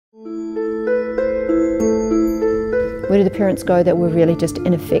Where do the parents go that were really just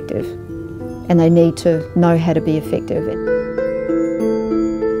ineffective? And they need to know how to be effective.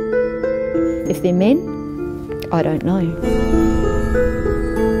 If they're men, I don't know.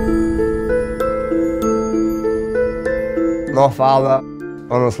 My father,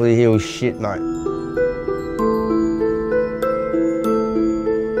 honestly, he was shit, mate.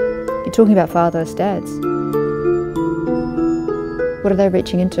 You're talking about fathers, dads. What are they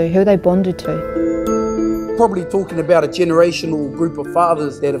reaching into? Who are they bonded to? Probably talking about a generational group of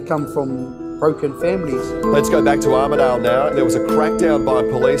fathers that have come from broken families. Let's go back to Armadale now. There was a crackdown by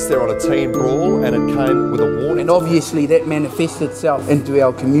police there on a teen brawl, and it came with a warning. And obviously that manifests itself into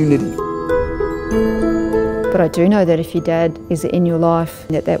our community. But I do know that if your dad is in your life,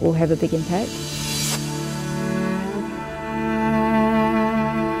 that will have a big impact.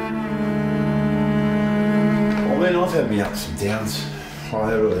 I mean, I've had my ups and downs.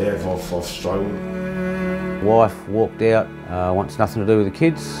 I really have. I've struggled. Wife walked out, wants nothing to do with the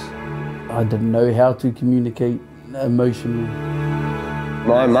kids. I didn't know how to communicate emotionally.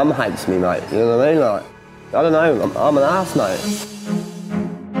 My mum hates me, mate. You know what I mean? Like, I don't know. I'm an arse, mate.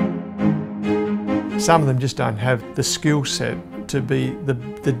 Some of them just don't have the skill set to be the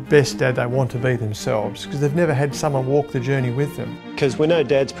best dad they want to be themselves, because they've never had someone walk the journey with them. Because we know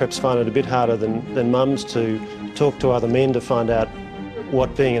dads perhaps find it a bit harder than mums to talk to other men to find out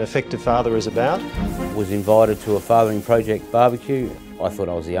what being an effective father is about. Was invited to a fathering project barbecue. I thought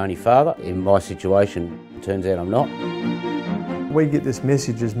I was the only father. In my situation, it turns out I'm not. We get this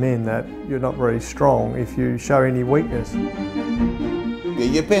message as men that you're not very strong if you show any weakness. Yeah,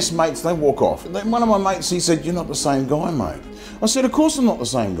 your best mates, they walk off. One of my mates, he said, "You're not the same guy, mate." I said, "Of course I'm not the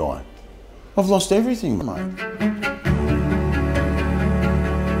same guy. I've lost everything, mate."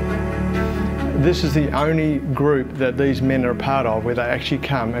 This is the only group that these men are a part of where they actually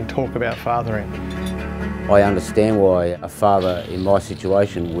come and talk about fathering. I understand why a father in my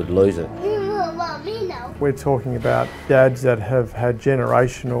situation would lose it. We're talking about dads that have had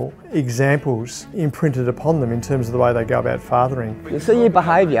generational examples imprinted upon them in terms of the way they go about fathering. You see your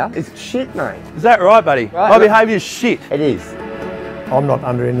behaviour, it's shit, mate. Is that right, buddy? Right. My behaviour's shit. It is. I'm not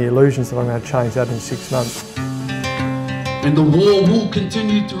under any illusions that I'm going to change that in 6 months. And the war will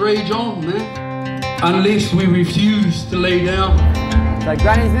continue to rage on, man, unless we refuse to lay down. So,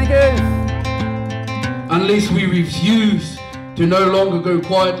 Granny Snickers! Unless we refuse to no longer go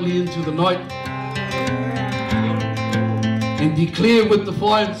quietly into the night and declare with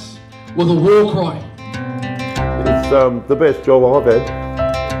defiance with a war cry. It's the best job I've had.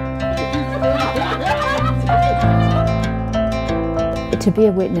 To be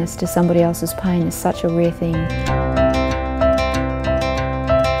a witness to somebody else's pain is such a rare thing.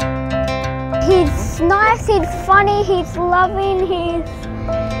 He's nice, he's funny, he's loving, he's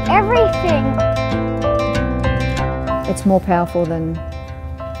everything. It's more powerful than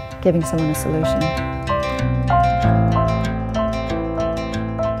giving someone a solution.